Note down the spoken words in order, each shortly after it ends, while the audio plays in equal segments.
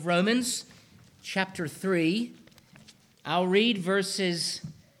Romans chapter 3. I'll read verses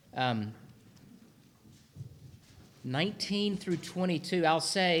 19 through 22. I'll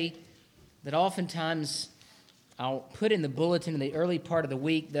say that oftentimes I'll put in the bulletin in the early part of the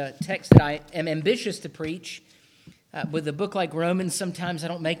week the text that I am ambitious to preach. With a book like Romans, sometimes I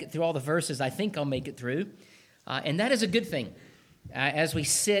don't make it through all the verses I think I'll make it through. And that is a good thing. As we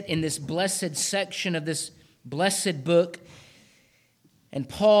sit in this blessed section of this blessed book, and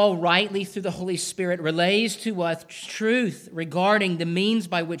Paul, rightly through the Holy Spirit, relays to us truth regarding the means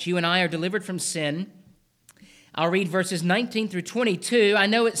by which you and I are delivered from sin. I'll read verses 19 through 22. I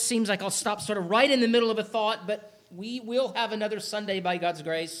know it seems like I'll stop sort of right in the middle of a thought, but we will have another Sunday by God's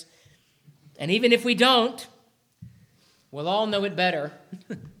grace. And even if we don't, we'll all know it better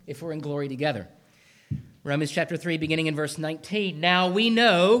if we're in glory together. Romans chapter 3, beginning in verse 19. Now we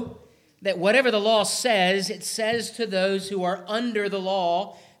know that whatever the law says, it says to those who are under the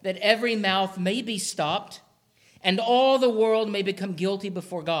law, that every mouth may be stopped, and all the world may become guilty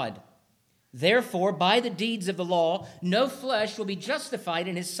before God. Therefore, by the deeds of the law, no flesh will be justified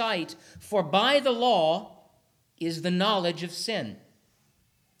in his sight, for by the law is the knowledge of sin.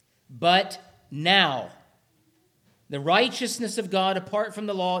 But now, the righteousness of God apart from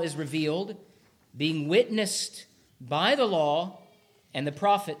the law is revealed, being witnessed by the law and the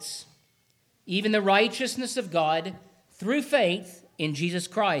prophets, even the righteousness of God through faith in Jesus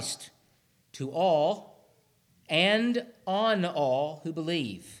Christ, to all and on all who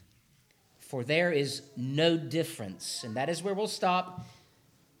believe. For there is no difference. And that is where we'll stop.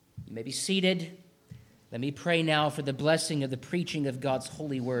 You may be seated. Let me pray now for the blessing of the preaching of God's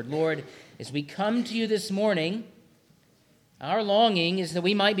holy word. Lord, as we come to you this morning, our longing is that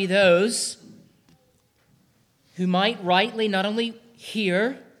we might be those who might rightly not only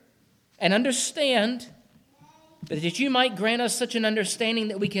hear and understand, but that you might grant us such an understanding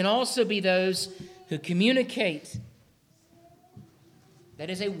that we can also be those who communicate.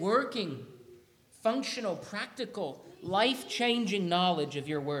 That is a working, functional, practical, life-changing knowledge of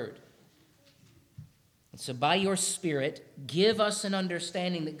your word. And so by your Spirit, give us an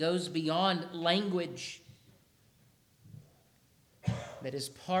understanding that goes beyond language, that is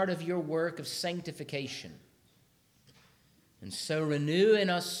part of your work of sanctification. And so renew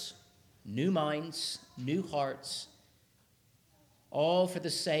in us new minds, new hearts, all for the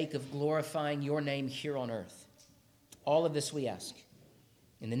sake of glorifying your name here on earth. All of this we ask.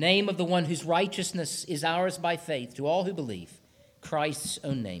 In the name of the one whose righteousness is ours by faith, to all who believe, Christ's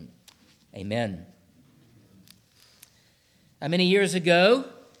own name. Amen. Many years ago,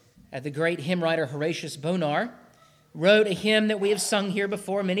 the great hymn writer Horatius Bonar wrote a hymn that we have sung here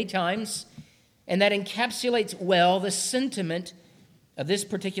before many times, and that encapsulates well the sentiment of this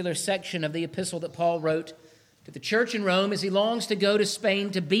particular section of the epistle that Paul wrote to the church in Rome as he longs to go to Spain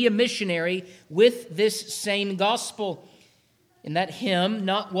to be a missionary with this same gospel. In that hymn,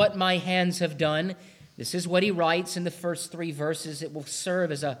 Not What My Hands Have Done, this is what he writes in the first three verses. It will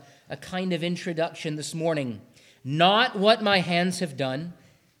serve as a kind of introduction this morning. Not what my hands have done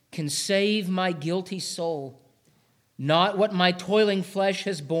can save my guilty soul. Not what my toiling flesh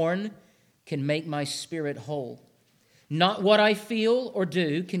has borne can make my spirit whole. Not what I feel or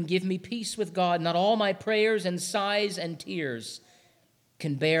do can give me peace with God. Not all my prayers and sighs and tears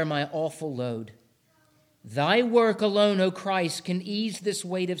can bear my awful load. Thy work alone, O Christ, can ease this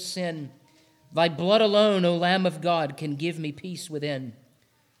weight of sin. Thy blood alone, O Lamb of God, can give me peace within.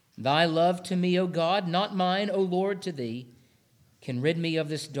 Thy love to me, O God, not mine, O Lord, to thee, can rid me of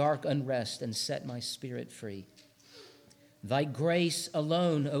this dark unrest and set my spirit free. Thy grace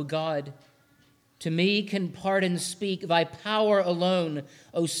alone, O God, to me can pardon speak. Thy power alone,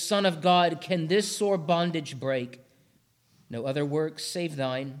 O Son of God, can this sore bondage break. No other work save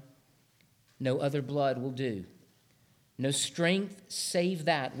thine, no other blood will do. No strength save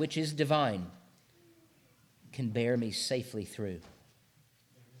that which is divine can bear me safely through.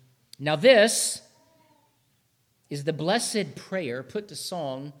 Now this is the blessed prayer put to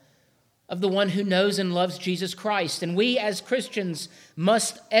song of the one who knows and loves Jesus Christ. And we as Christians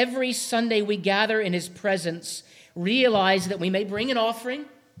must, every Sunday we gather in his presence, realize that we may bring an offering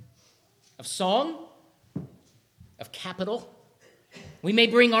of song, of capital. We may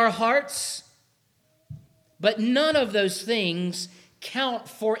bring our hearts, but none of those things count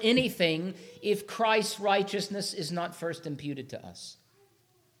for anything if Christ's righteousness is not first imputed to us.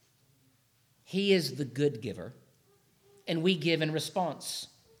 He is the good giver, and we give in response.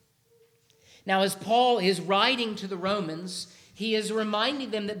 Now, as Paul is writing to the Romans, he is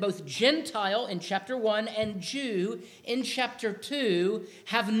reminding them that both Gentile in chapter 1 and Jew in chapter 2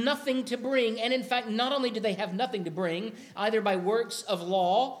 have nothing to bring. And in fact, not only do they have nothing to bring, either by works of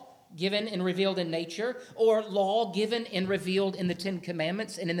law given and revealed in nature, or law given and revealed in the Ten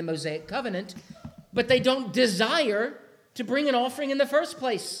Commandments and in the Mosaic Covenant, but they don't desire to bring an offering in the first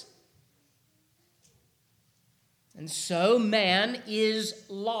place. And so man is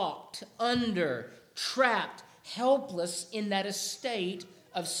locked under, trapped, helpless in that estate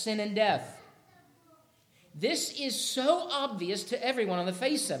of sin and death. This is so obvious to everyone on the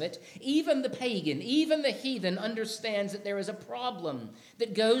face of it. Even the pagan, even the heathen understands that there is a problem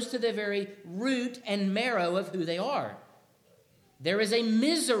that goes to the very root and marrow of who they are. There is a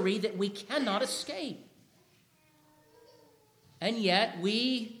misery that we cannot escape. And yet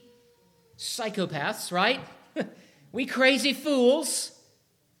we psychopaths, right? We crazy fools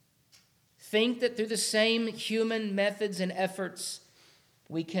think that through the same human methods and efforts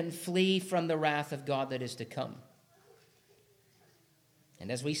we can flee from the wrath of God that is to come. And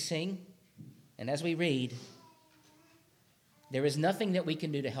as we sing and as we read, there is nothing that we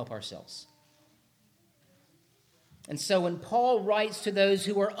can do to help ourselves. And so when Paul writes to those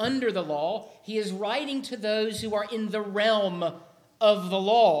who are under the law, he is writing to those who are in the realm of the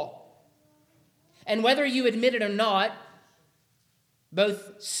law. And whether you admit it or not,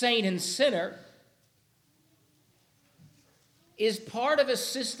 both saint and sinner is part of a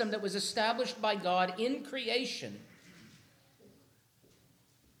system that was established by God in creation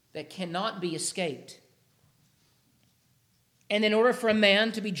that cannot be escaped. And in order for a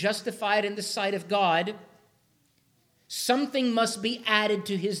man to be justified in the sight of God, something must be added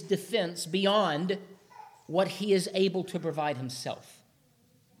to his defense beyond what he is able to provide himself.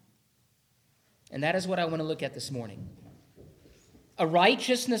 And that is what I want to look at this morning. A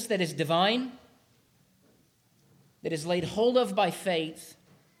righteousness that is divine, that is laid hold of by faith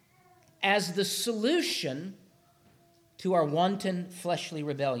as the solution to our wanton fleshly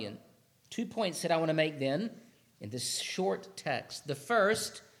rebellion. 2 points that I want to make then in this short text. The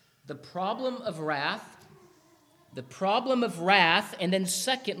first, the problem of wrath. The problem of wrath. And then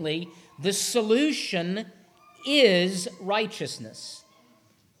secondly, the solution is righteousness.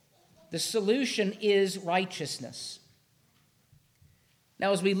 The solution is righteousness.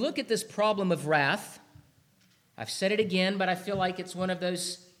 Now, as we look at this problem of wrath, I've said it again, but I feel like it's one of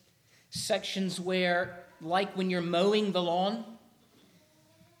those sections where, like when you're mowing the lawn,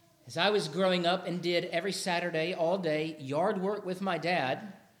 as I was growing up and did every Saturday, all day, yard work with my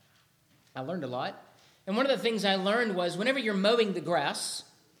dad, I learned a lot. And one of the things I learned was whenever you're mowing the grass,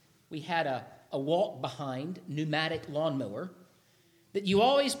 we had a walk-behind pneumatic lawnmower, that you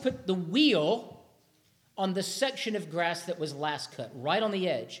always put the wheel on the section of grass that was last cut, right on the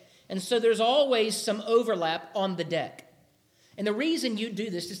edge. And so there's always some overlap on the deck. And the reason you do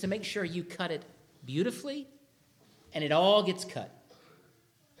this is to make sure you cut it beautifully and it all gets cut.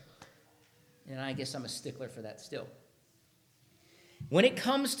 And I guess I'm a stickler for that still. When it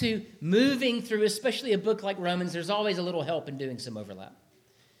comes to moving through, especially a book like Romans, there's always a little help in doing some overlap.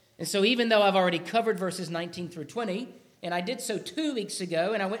 And so even though I've already covered verses 19 through 20, and I did so 2 weeks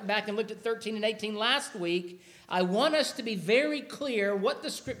ago, and I went back and looked at 13 and 18 last week, I want us to be very clear what the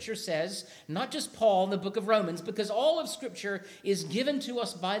Scripture says, not just Paul in the book of Romans, because all of Scripture is given to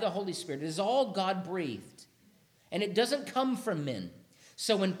us by the Holy Spirit. It is all God-breathed, and it doesn't come from men.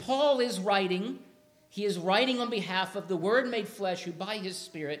 So when Paul is writing, he is writing on behalf of the Word made flesh who by his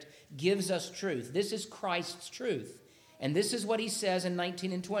Spirit gives us truth. This is Christ's truth, and this is what he says in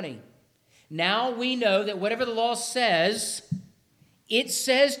 19 and 20. Now we know that whatever the law says, it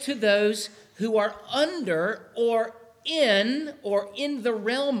says to those who are under or in the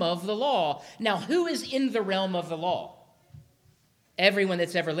realm of the law. Now, who is in the realm of the law? Everyone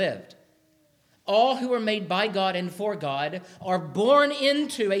that's ever lived. All who are made by God and for God are born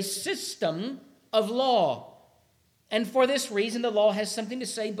into a system of law. And for this reason, the law has something to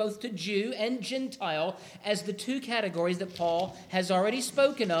say both to Jew and Gentile as the two categories that Paul has already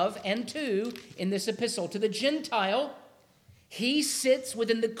spoken of and to in this epistle. To the Gentile, he sits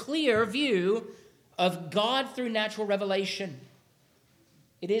within the clear view of God through natural revelation.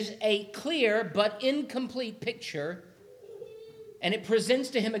 It is a clear but incomplete picture, and it presents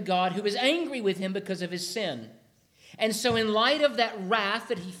to him a God who is angry with him because of his sin. And so in light of that wrath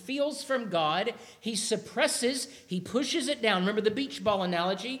that he feels from God, he suppresses, he pushes it down. Remember the beach ball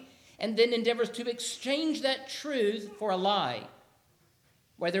analogy? And then endeavors to exchange that truth for a lie.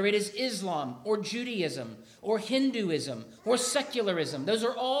 Whether it is Islam or Judaism or Hinduism or secularism. Those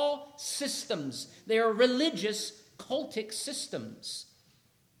are all systems. They are religious, cultic systems.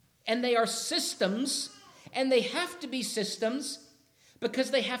 And they are systems And they have to be systems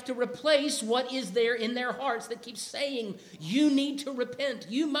because they have to replace what is there in their hearts that keeps saying, you need to repent,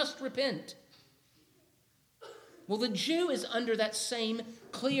 you must repent. Well, the Jew is under that same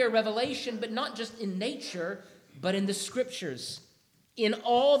clear revelation, but not just in nature, but in the Scriptures. In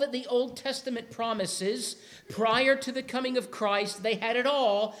all that the Old Testament promises, prior to the coming of Christ, they had it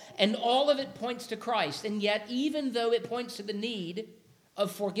all, and all of it points to Christ. And yet, even though it points to the need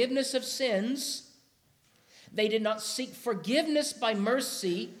of forgiveness of sins, they did not seek forgiveness by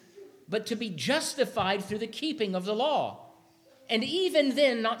mercy, but to be justified through the keeping of the law. And even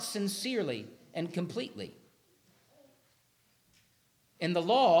then, not sincerely and completely. And the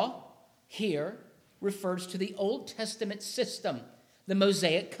law here refers to the Old Testament system, the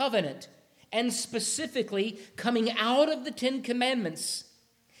Mosaic covenant, and specifically coming out of the Ten Commandments.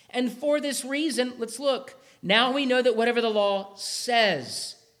 And for this reason, let's look. Now we know that whatever the law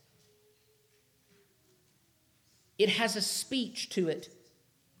says, it has a speech to it.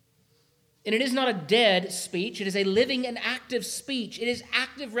 And it is not a dead speech. It is a living and active speech. It is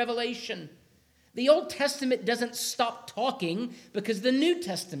active revelation. The Old Testament doesn't stop talking because the New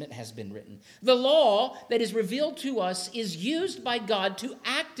Testament has been written. The law that is revealed to us is used by God to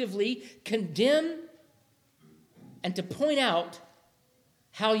actively condemn and to point out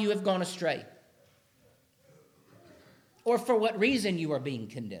how you have gone astray, or for what reason you are being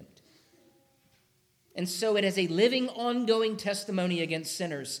condemned. And so it has a living, ongoing testimony against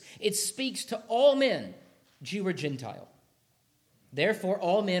sinners. It speaks to all men, Jew or Gentile. Therefore,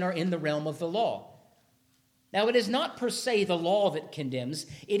 all men are in the realm of the law. Now, it is not per se the law that condemns.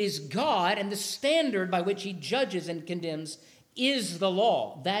 It is God, and the standard by which he judges and condemns is the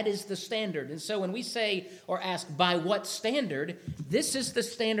law. That is the standard. And so when we say or ask, by what standard, this is the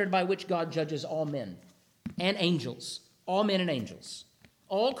standard by which God judges all men and angels, all men and angels.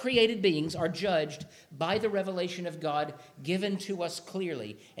 All created beings are judged by the revelation of God given to us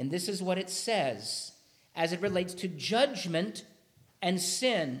clearly. And this is what it says as it relates to judgment and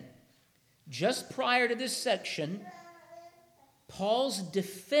sin. Just prior to this section, Paul's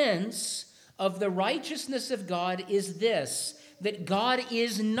defense of the righteousness of God is this, that God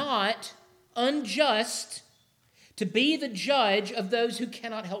is not unjust to be the judge of those who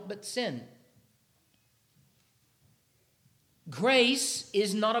cannot help but sin. Grace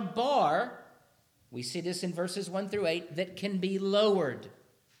is not a bar, we see this in verses 1 through 8, that can be lowered.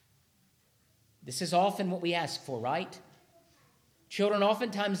 This is often what we ask for, right? Children,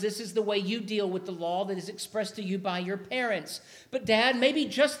 oftentimes this is the way you deal with the law that is expressed to you by your parents. But Dad, maybe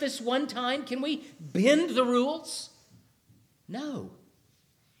just this one time, can we bend the rules? No.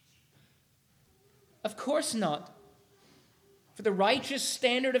 Of course not. For the righteous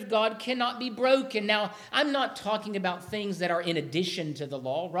standard of God cannot be broken. Now, I'm not talking about things that are in addition to the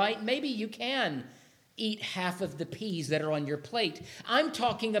law, right? Maybe you can eat half of the peas that are on your plate. I'm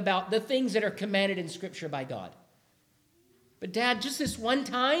talking about the things that are commanded in Scripture by God. But Dad, just this one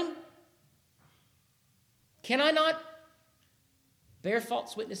time, can I not bear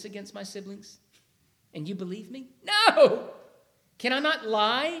false witness against my siblings? And you believe me? No! Can I not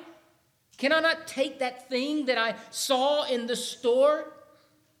lie? Can I not take that thing that I saw in the store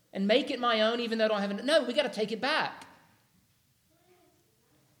and make it my own even though I don't have it? No, we got to take it back.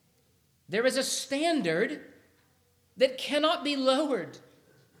 There is a standard that cannot be lowered.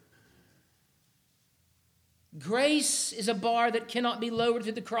 Grace is a bar that cannot be lowered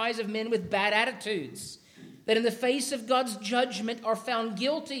through the cries of men with bad attitudes, that in the face of God's judgment are found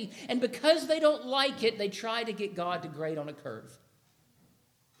guilty, and because they don't like it, they try to get God to grade on a curve.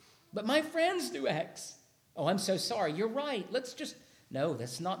 But my friends do X. Oh, I'm so sorry. You're right. No,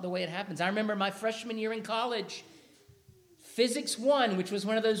 that's not the way it happens. I remember my freshman year in college, Physics 1, which was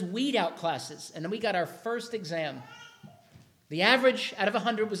one of those weed out classes, and then we got our first exam. The average out of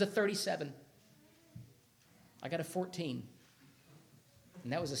 100 was a 37. I got a 14,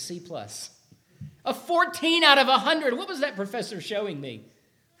 and that was a C+. A 14 out of 100. What was that professor showing me?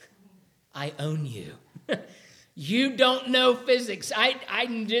 I own you. You don't know physics. I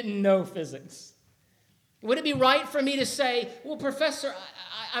didn't know physics. Would it be right for me to say, well, Professor,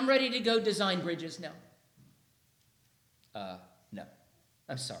 I'm ready to go design bridges now? No.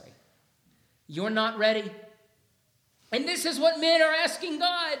 I'm sorry. You're not ready. And this is what men are asking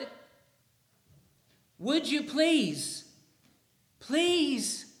God. Would you please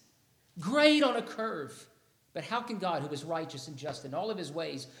grade on a curve? But how can God, who is righteous and just in all of his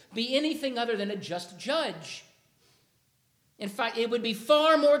ways, be anything other than a just judge? In fact, it would be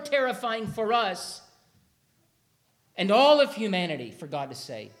far more terrifying for us and all of humanity for God to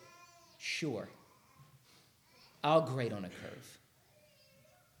say, sure, I'll grade on a curve.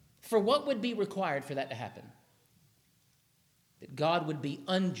 For what would be required for that to happen? That God would be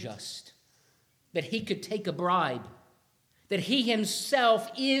unjust, that he could take a bribe, that he himself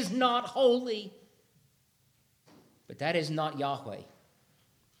is not holy. But that is not Yahweh.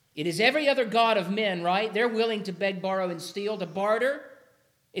 It is every other god of men, right? They're willing to beg, borrow, and steal, to barter.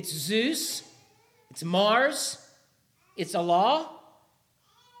 It's Zeus. It's Mars. It's Allah.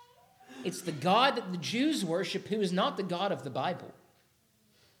 It's the God that the Jews worship, who is not the God of the Bible.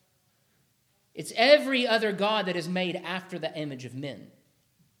 It's every other god that is made after the image of men.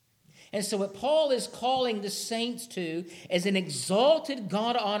 And so what Paul is calling the saints to is an exalted,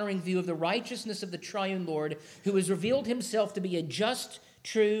 God-honoring view of the righteousness of the triune Lord, who has revealed himself to be a just,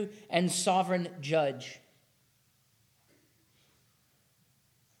 true, and sovereign judge.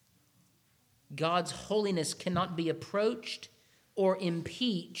 God's holiness cannot be approached or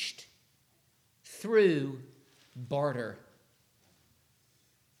impeached through barter.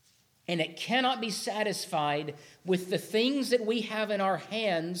 And it cannot be satisfied with the things that we have in our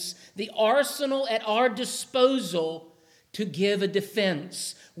hands, the arsenal at our disposal to give a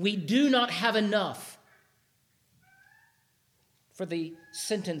defense. We do not have enough. For the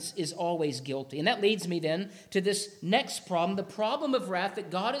sentence is always guilty. And that leads me then to this next problem, the problem of wrath,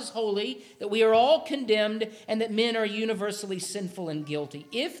 that God is holy, that we are all condemned, and that men are universally sinful and guilty.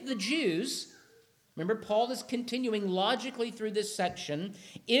 If the Jews, remember Paul is continuing logically through this section,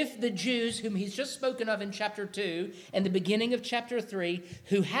 if the Jews, whom he's just spoken of in chapter 2 and the beginning of chapter 3,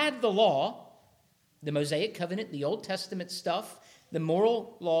 who had the law, the Mosaic covenant, the Old Testament stuff, the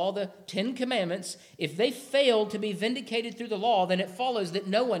moral law, the 10 Commandments, if they failed to be vindicated through the law, then it follows that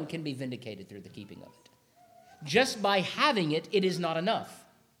no one can be vindicated through the keeping of it. Just by having it, it is not enough.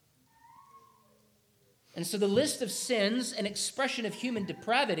 And so the list of sins, an expression of human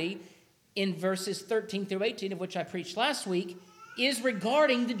depravity, in verses 13 through 18, of which I preached last week, is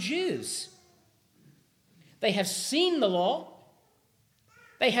regarding the Jews. They have seen the law.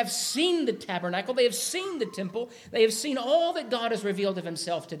 They have seen the tabernacle. They have seen the temple. They have seen all that God has revealed of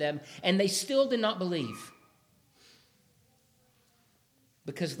himself to them, and they still did not believe.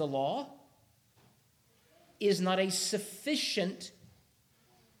 Because the law is not a sufficient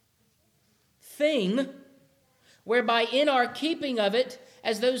thing whereby in our keeping of it,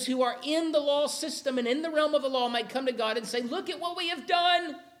 as those who are in the law system and in the realm of the law might come to God and say, look at what we have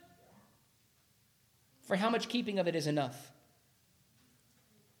done. For how much keeping of it is enough?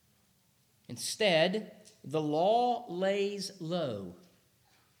 Instead, the law lays low.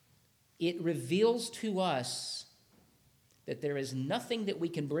 It reveals to us that there is nothing that we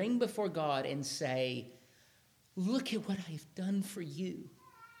can bring before God and say, look at what I've done for you.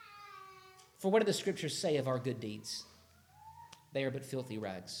 For what do the scriptures say of our good deeds? They are but filthy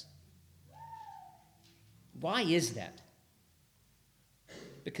rags. Why is that?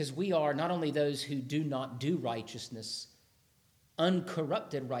 Because we are not only those who do not do righteousness,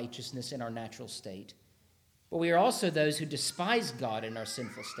 uncorrupted righteousness in our natural state, but we are also those who despise God in our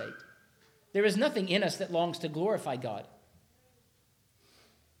sinful state. There is nothing in us that longs to glorify God.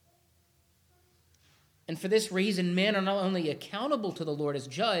 And for this reason, men are not only accountable to the Lord as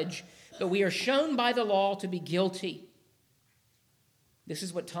judge, but we are shown by the law to be guilty. This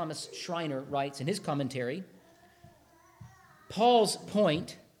is what Thomas Schreiner writes in his commentary. Paul's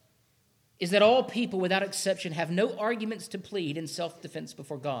point is that all people, without exception, have no arguments to plead in self-defense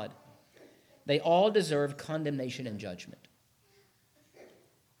before God. They all deserve condemnation and judgment.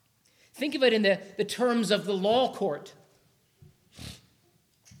 Think of it in the terms of the law court.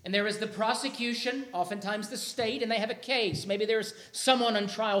 And there is the prosecution, oftentimes the state, and they have a case. Maybe there's someone on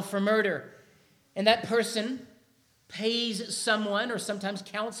trial for murder, and that person pays someone, or sometimes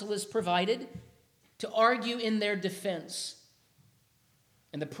counsel is provided, to argue in their defense.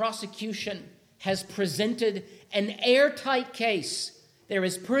 And the prosecution has presented an airtight case. There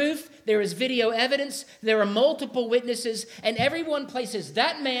is proof, there is video evidence, there are multiple witnesses, and everyone places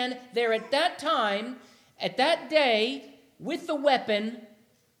that man there at that time, at that day, with the weapon,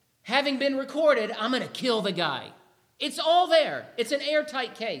 having been recorded, I'm going to kill the guy. It's all there. It's an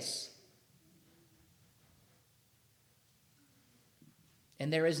airtight case.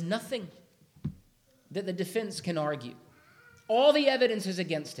 And there is nothing that the defense can argue. All the evidence is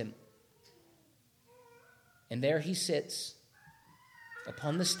against him. And there he sits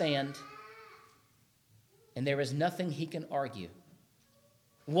upon the stand, and there is nothing he can argue.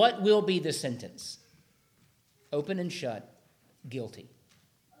 What will be the sentence? Open and shut, guilty.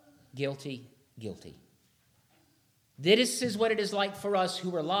 Guilty, guilty. This is what it is like for us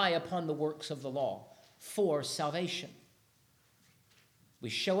who rely upon the works of the law for salvation. We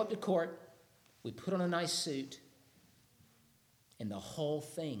show up to court, we put on a nice suit, and the whole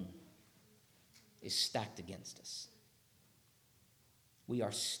thing is stacked against us. We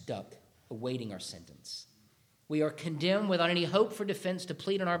are stuck, awaiting our sentence. We are condemned without any hope for defense to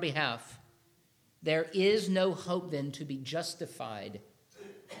plead on our behalf. There is no hope then to be justified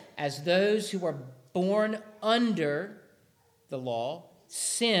as those who are born under the law,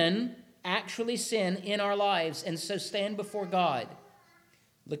 actually sin in our lives, and so stand before God.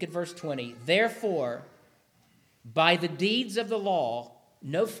 Look at verse 20. Therefore, by the deeds of the law,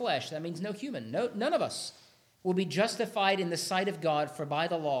 no flesh, that means no human, none of us will be justified in the sight of God, for by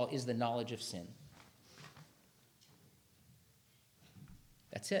the law is the knowledge of sin.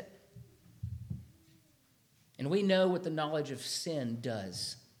 That's it. And we know what the knowledge of sin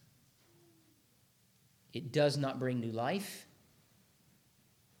does. It does not bring new life.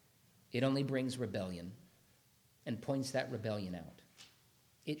 It only brings rebellion and points that rebellion out.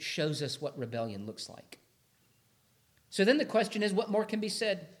 It shows us what rebellion looks like. So then the question is, what more can be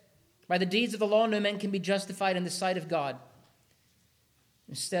said? By the deeds of the law, no man can be justified in the sight of God.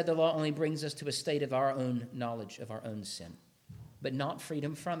 Instead, the law only brings us to a state of our own knowledge of our own sin, but not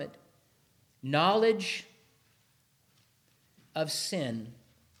freedom from it. Knowledge of sin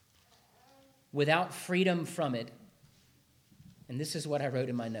without freedom from it, and this is what I wrote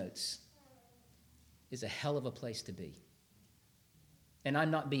in my notes, is a hell of a place to be. And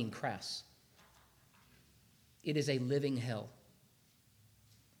I'm not being crass. It is a living hell.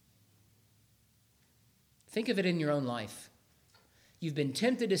 Think of it in your own life. You've been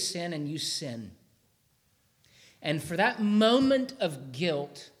tempted to sin and you sin. And for that moment of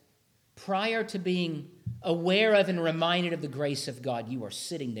guilt, prior to being aware of and reminded of the grace of God, you are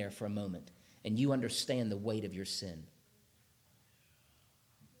sitting there for a moment and you understand the weight of your sin.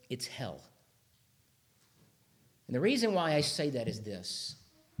 It's hell. And the reason why I say that is this.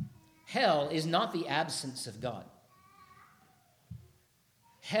 Hell is not the absence of God.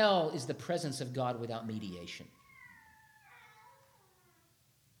 Hell is the presence of God without mediation.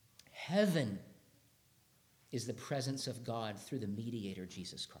 Heaven is the presence of God through the mediator,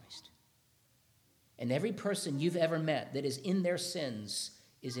 Jesus Christ. And every person you've ever met that is in their sins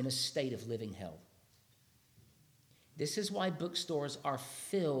is in a state of living hell. This is why bookstores are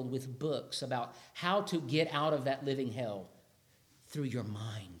filled with books about how to get out of that living hell through your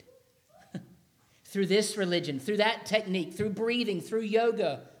mind. Through this religion, through that technique, through breathing, through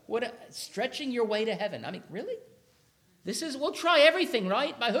yoga, stretching your way to heaven. I mean, really? We'll try everything,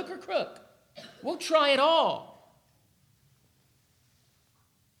 right? By hook or crook. We'll try it all.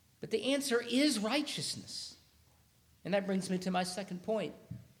 But the answer is righteousness. And that brings me to my second point.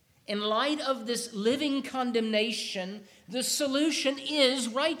 In light of this living condemnation, the solution is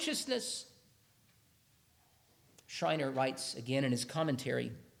righteousness. Schreiner writes again in his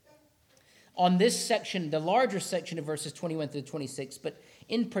commentary on this section, the larger section of verses 21 through 26, but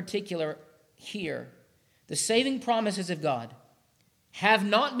in particular here, the saving promises of God have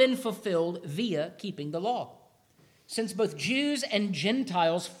not been fulfilled via keeping the law, since both Jews and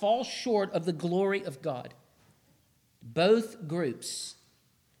Gentiles fall short of the glory of God. Both groups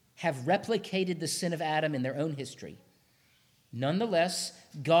have replicated the sin of Adam in their own history. Nonetheless,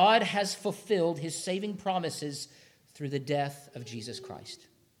 God has fulfilled his saving promises through the death of Jesus Christ.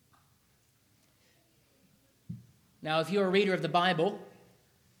 Now, if you're a reader of the Bible,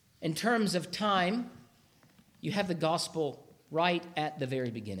 in terms of time, you have the gospel right at the very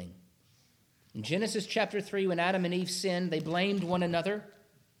beginning. In Genesis chapter 3, when Adam and Eve sinned, they blamed one another.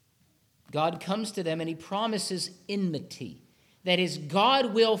 God comes to them and he promises enmity. That is,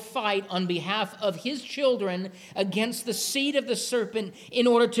 God will fight on behalf of his children against the seed of the serpent in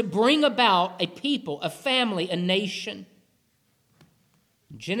order to bring about a people, a family, a nation.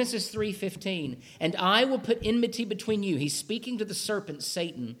 Genesis 3:15, and I will put enmity between you. He's speaking to the serpent,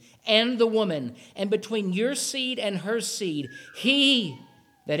 Satan, and the woman, and between your seed and her seed, he,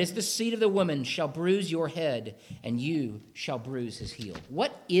 that is the seed of the woman, shall bruise your head, and you shall bruise his heel.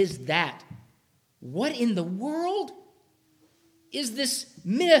 What is that? What in the world is this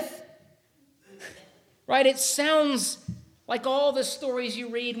myth? Right? It sounds like all the stories you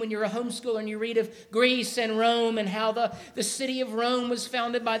read when you're a homeschooler and you read of Greece and Rome and how the city of Rome was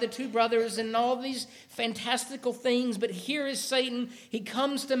founded by the two brothers and all these fantastical things. But here is Satan. He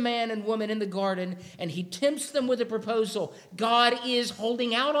comes to man and woman in the garden and he tempts them with a proposal. God is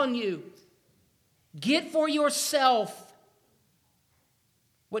holding out on you. Get for yourself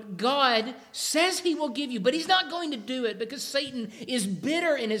what God says he will give you, but he's not going to do it because Satan is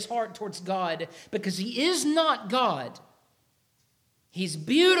bitter in his heart towards God because he is not God. He's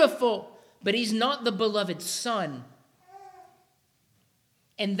beautiful, but he's not the beloved son.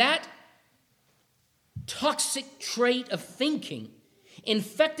 And that toxic trait of thinking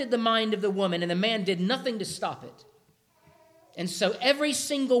infected the mind of the woman, and the man did nothing to stop it. And so every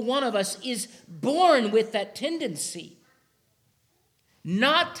single one of us is born with that tendency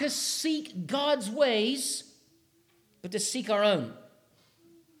not to seek God's ways, but to seek our own.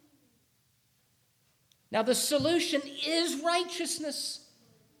 Now, the solution is righteousness.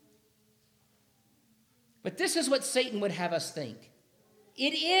 But this is what Satan would have us think.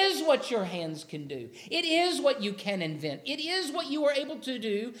 It is what your hands can do. It is what you can invent. It is what you are able to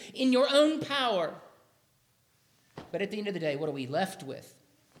do in your own power. But at the end of the day, what are we left with?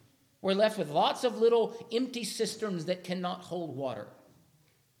 We're left with lots of little empty cisterns that cannot hold water.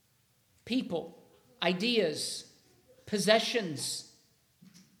 People, ideas, possessions.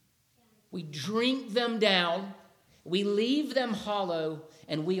 We drink them down, we leave them hollow,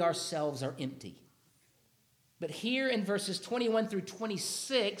 and we ourselves are empty. But here in verses 21 through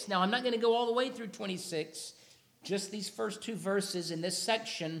 26, now I'm not going to go all the way through 26, just these first two verses in this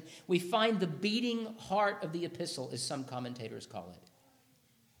section, we find the beating heart of the epistle, as some commentators call it.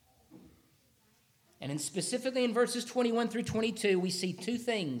 And specifically in verses 21 through 22, we see two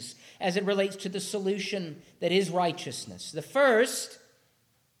things as it relates to the solution that is righteousness. The first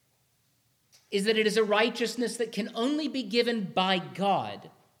is that it is a righteousness that can only be given by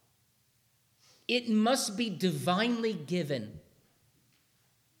God. It must be divinely given.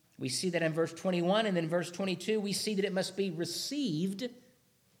 We see that in verse 21, and then verse 22, we see that it must be received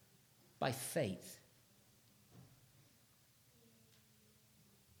by faith.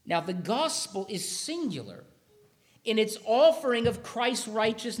 Now, the gospel is singular in its offering of Christ's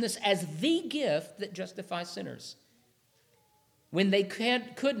righteousness as the gift that justifies sinners when they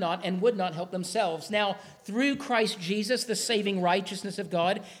could not and would not help themselves. Now, through Christ Jesus, the saving righteousness of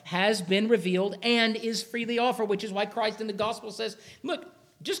God has been revealed and is freely offered, which is why Christ in the gospel says, look,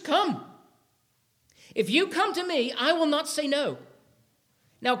 just come. If you come to me, I will not say no.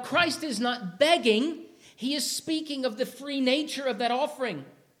 Now, Christ is not begging. He is speaking of the free nature of that offering.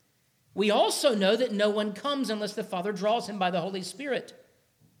 We also know that no one comes unless the Father draws him by the Holy Spirit.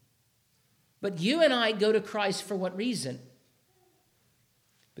 But you and I go to Christ for what reason?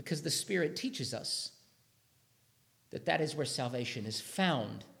 Because the Spirit teaches us that that is where salvation is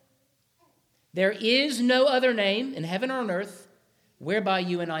found. There is no other name in heaven or on earth whereby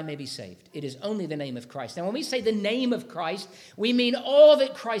you and I may be saved. It is only the name of Christ. Now, when we say the name of Christ, we mean all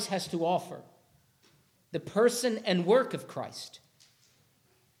that Christ has to offer. The person and work of Christ.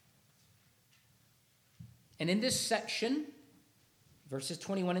 And in this section, verses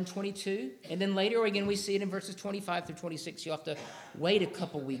 21 and 22, and then later again we see it in verses 25 through 26. You'll have to wait a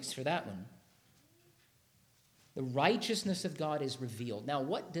couple weeks for that one. The righteousness of God is revealed. Now,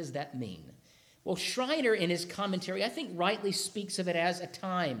 what does that mean? Well, Schreiner in his commentary, I think rightly speaks of it as a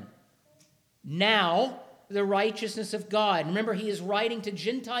time. Now, the righteousness of God. Remember, he is writing to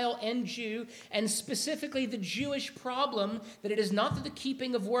Gentile and Jew, and specifically the Jewish problem that it is not through the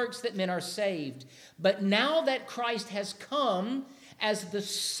keeping of works that men are saved, but now that Christ has come as the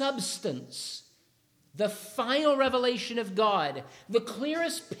substance, the final revelation of God, the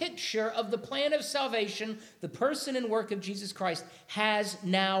clearest picture of the plan of salvation, the person and work of Jesus Christ has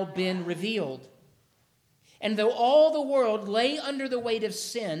now been revealed. And though all the world lay under the weight of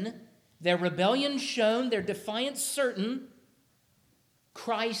sin, their rebellion shown, their defiance certain,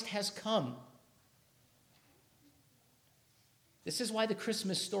 Christ has come. This is why the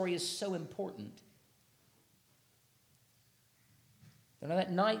Christmas story is so important. You know,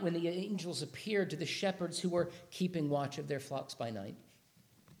 that night when the angels appeared to the shepherds who were keeping watch of their flocks by night,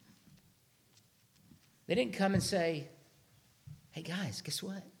 they didn't come and say, hey guys, guess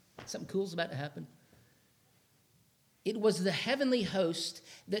what? Something cool's about to happen. It was the heavenly host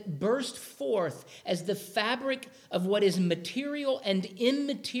that burst forth as the fabric of what is material and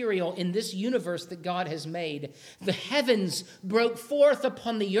immaterial in this universe that God has made. The heavens broke forth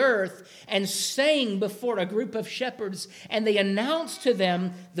upon the earth and sang before a group of shepherds, and they announced to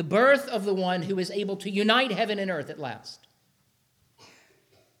them the birth of the one who is able to unite heaven and earth at last.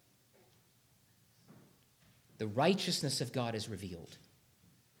 The righteousness of God is revealed.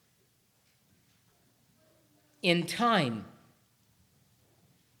 In time.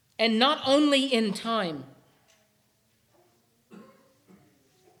 And not only in time,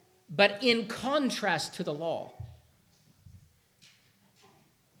 but in contrast to the law.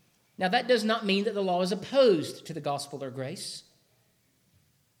 Now, that does not mean that the law is opposed to the gospel or grace.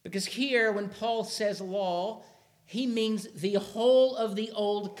 Because here, when Paul says law, he means the whole of the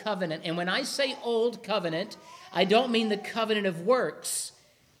old covenant. And when I say old covenant, I don't mean the covenant of works.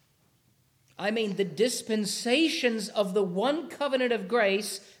 I mean the dispensations of the one covenant of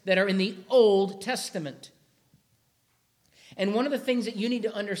grace that are in the Old Testament. And one of the things that you need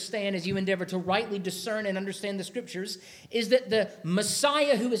to understand as you endeavor to rightly discern and understand the Scriptures is that the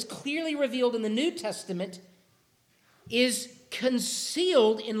Messiah who is clearly revealed in the New Testament is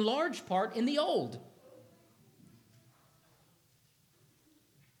concealed in large part in the Old.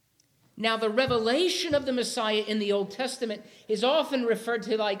 Now, the revelation of the Messiah in the Old Testament is often referred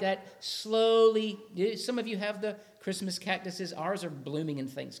to like that slowly. Some of you have the Christmas cactuses. Ours are blooming in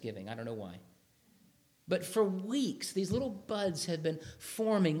Thanksgiving. I don't know why. But for weeks, these little buds have been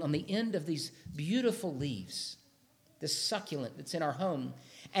forming on the end of these beautiful leaves, this succulent that's in our home.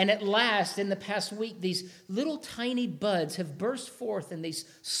 And at last, in the past week, these little tiny buds have burst forth in these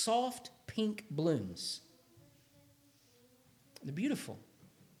soft pink blooms. They're beautiful.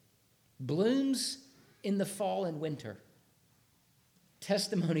 Blooms in the fall and winter.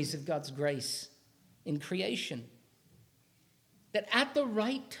 Testimonies of God's grace in creation. That at the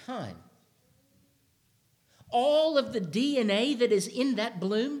right time, all of the DNA that is in that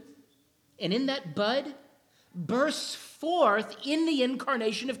bloom and in that bud bursts forth in the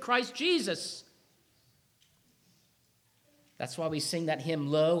incarnation of Christ Jesus. That's why we sing that hymn,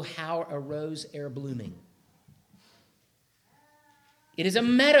 Lo, how a rose ere blooming. It is a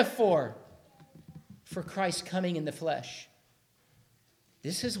metaphor for Christ coming in the flesh.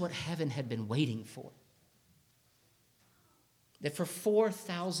 This is what heaven had been waiting for. That for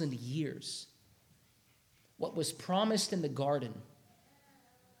 4,000 years, what was promised in the garden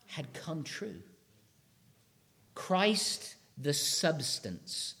had come true. Christ, the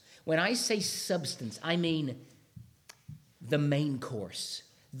substance. When I say substance, I mean the main course.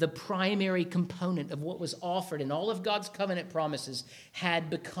 The primary component of what was offered in all of God's covenant promises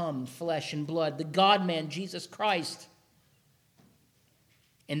had become flesh and blood. The God-man, Jesus Christ.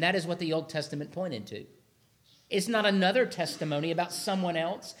 And that is what the Old Testament pointed to. It's not another testimony about someone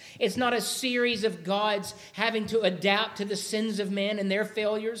else. It's not a series of gods having to adapt to the sins of men and their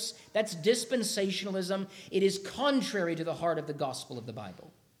failures. That's dispensationalism. It is contrary to the heart of the gospel of the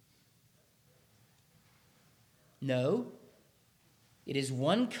Bible. No, it is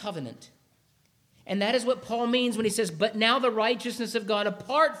one covenant. And that is what Paul means when he says, but now the righteousness of God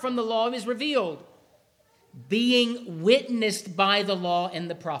apart from the law is revealed, being witnessed by the law and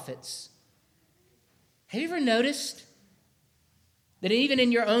the prophets. Have you ever noticed that even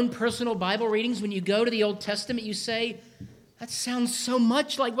in your own personal Bible readings, when you go to the Old Testament, you say, that sounds so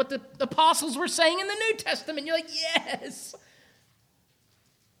much like what the apostles were saying in the New Testament. You're like, yes.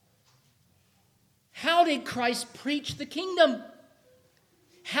 How did Christ preach the kingdom?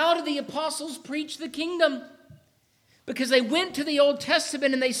 How did the apostles preach the kingdom? Because they went to the Old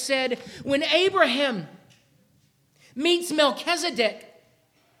Testament and they said, when Abraham meets Melchizedek,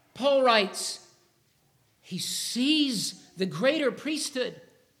 Paul writes, he sees the greater priesthood.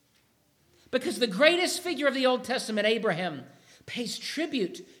 Because the greatest figure of the Old Testament, Abraham, pays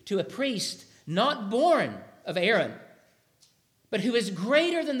tribute to a priest not born of Aaron, but who is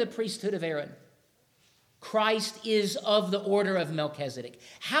greater than the priesthood of Aaron. Christ is of the order of Melchizedek.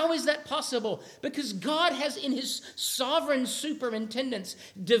 How is that possible? Because God has, in his sovereign superintendence,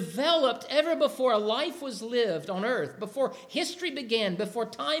 developed ever before a life was lived on earth, before history began, before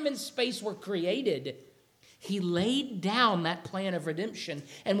time and space were created. He laid down that plan of redemption.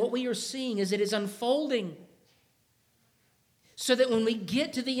 And what we are seeing is it is unfolding. So that when we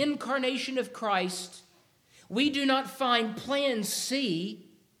get to the incarnation of Christ, we do not find plan C.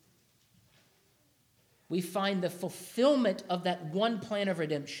 We find the fulfillment of that one plan of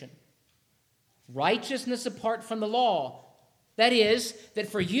redemption. Righteousness apart from the law. That is,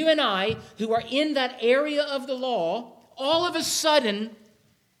 that for you and I, who are in that area of the law, all of a sudden,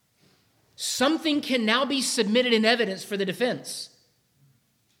 something can now be submitted in evidence for the defense.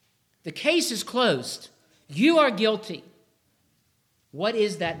 The case is closed. You are guilty. What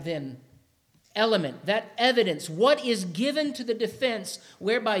is that then? Element, that evidence, what is given to the defense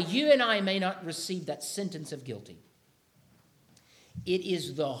whereby you and I may not receive that sentence of guilty? It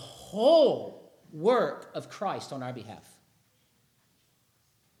is the whole work of Christ on our behalf.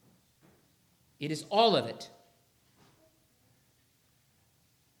 It is all of it.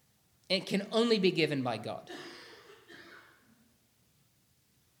 And can only be given by God.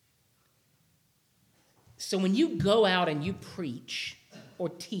 So when you go out and you preach or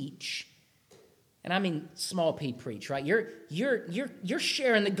teach, and I mean small p preach, right? You're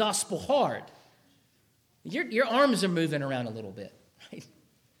sharing the gospel hard. Your arms are moving around a little bit, right?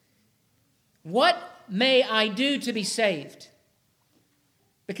 What may I do to be saved?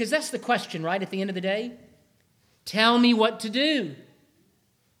 Because that's the question, right? At the end of the day, tell me what to do.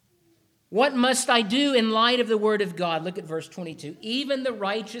 What must I do in light of the word of God? Look at verse 22. Even the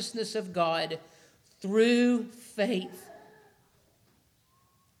righteousness of God through faith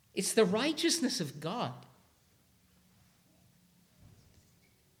It's the righteousness of God.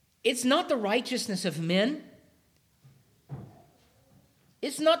 It's not the righteousness of men.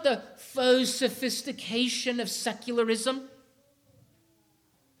 It's not the faux sophistication of secularism.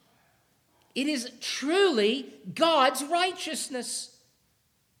 It is truly God's righteousness.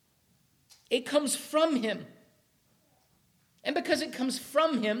 It comes from him. And because it comes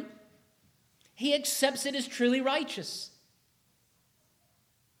from him, he accepts it as truly righteous.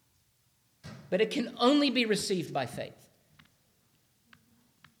 But it can only be received by faith.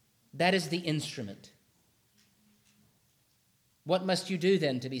 That is the instrument. What must you do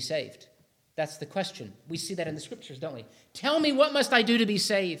then to be saved? That's the question. We see that in the scriptures, don't we? Tell me, what must I do to be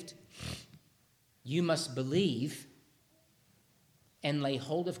saved? You must believe and lay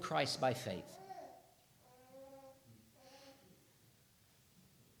hold of Christ by faith.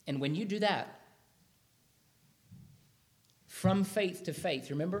 And when you do that, from faith to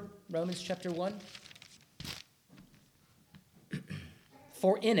faith, remember Romans chapter 1?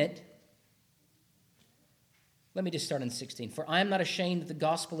 For in it, let me just start in 16. For I am not ashamed of the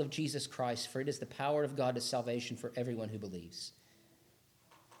gospel of Jesus Christ, for it is the power of God to salvation for everyone who believes.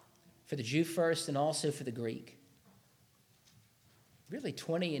 For the Jew first and also for the Greek. Really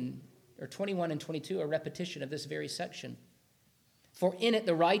 21 and 22 are a repetition of this very section. For in it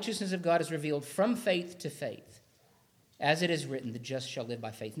the righteousness of God is revealed from faith to faith. As it is written, the just shall live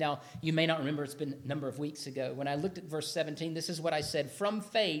by faith. Now, you may not remember, it's been a number of weeks ago. When I looked at verse 17, this is what I said. From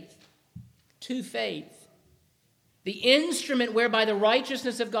faith to faith. The instrument whereby the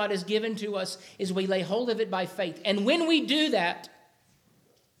righteousness of God is given to us is we lay hold of it by faith. And when we do that,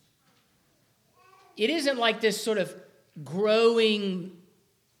 it isn't like this sort of growing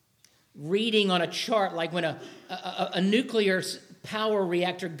reading on a chart, like when a nuclear power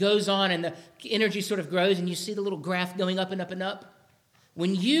reactor goes on and the energy sort of grows and you see the little graph going up and up and up.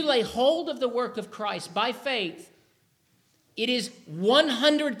 When you lay hold of the work of Christ by faith, it is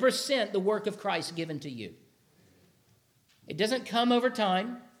 100% the work of Christ given to you. It doesn't come over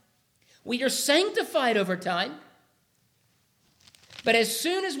time. We are sanctified over time. But as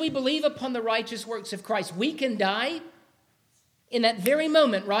soon as we believe upon the righteous works of Christ, we can die in that very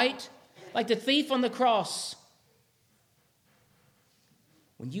moment, right? Like the thief on the cross.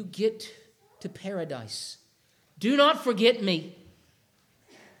 When you get to paradise, do not forget me.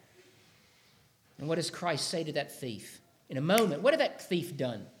 And what does Christ say to that thief? In a moment, what had that thief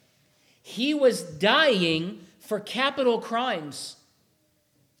done? He was dying for capital crimes.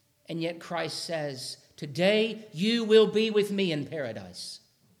 And yet Christ says, today you will be with me in paradise.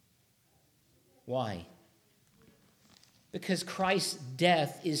 Why? Because Christ's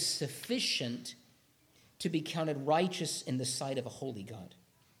death is sufficient to be counted righteous in the sight of a holy God.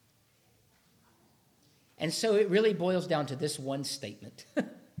 And so it really boils down to this one statement.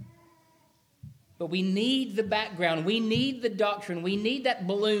 But we need the background. We need the doctrine. We need that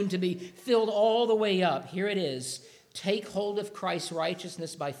balloon to be filled all the way up. Here it is. Take hold of Christ's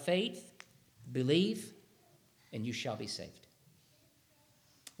righteousness by faith, believe, and you shall be saved.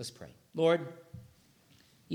 Let's pray. Lord,